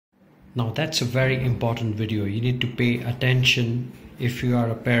Now that's a very important video. You need to pay attention if you are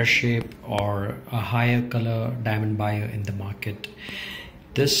a pear shape or a higher color diamond buyer in the market.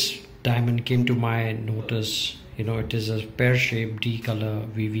 This diamond came to my notice. It is a pear shape D color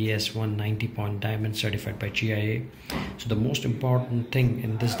VVS 190 point diamond certified by GIA. So the most important thing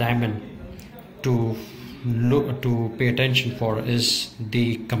in this diamond to pay attention for is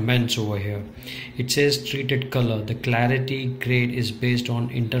the comments over here. It says treated color. The clarity grade is based on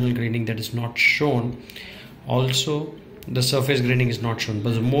internal grading that is not shown. Also the surface grading is not shown,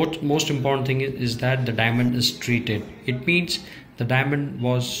 but the most important thing is that the diamond is treated. It means the diamond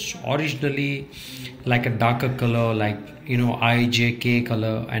was originally like a darker color, like IJK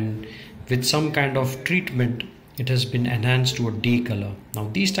color, and with some kind of treatment it has been enhanced to a D color. Now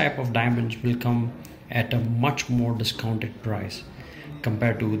these type of diamonds will come at a much more discounted price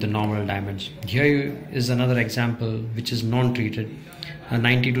compared to the normal diamonds. Here is another example which is non-treated, a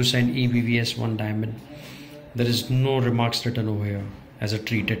 92 cent EBVS 1 diamond. There is no remarks written over here as a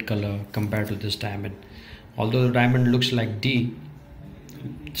treated color compared to this diamond. Although the diamond looks like D,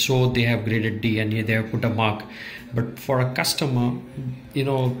 so they have graded D and they have put a mark. But for a customer,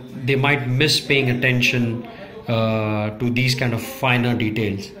 they might miss paying attention to these kind of finer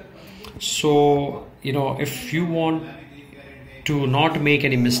details. So if you want to not make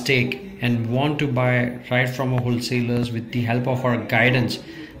any mistake and want to buy right from our wholesalers with the help of our guidance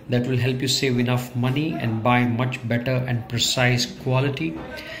that will help you save enough money and buy much better and precise quality,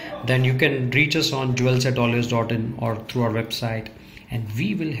 then you can reach us on jewels@olios.in or through our website, and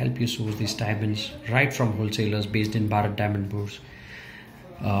we will help you source these diamonds right from wholesalers based in Bharat Diamond Bourse,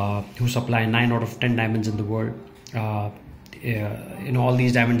 who supply 9 out of 10 diamonds in the world. All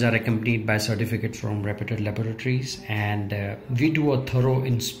these diamonds are accompanied by certificates from reputed laboratories, and we do a thorough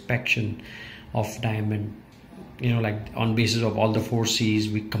inspection of diamond, like on basis of all the 4 C's.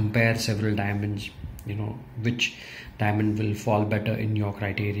 We compare several diamonds, which diamond will fall better in your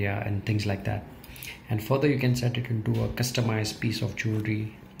criteria and things like that. And further, you can set it into a customized piece of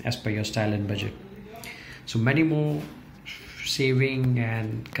jewelry as per your style and budget. So many more saving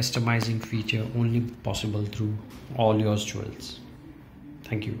and customizing feature only possible through All Yours Jewels.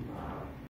 Thank you.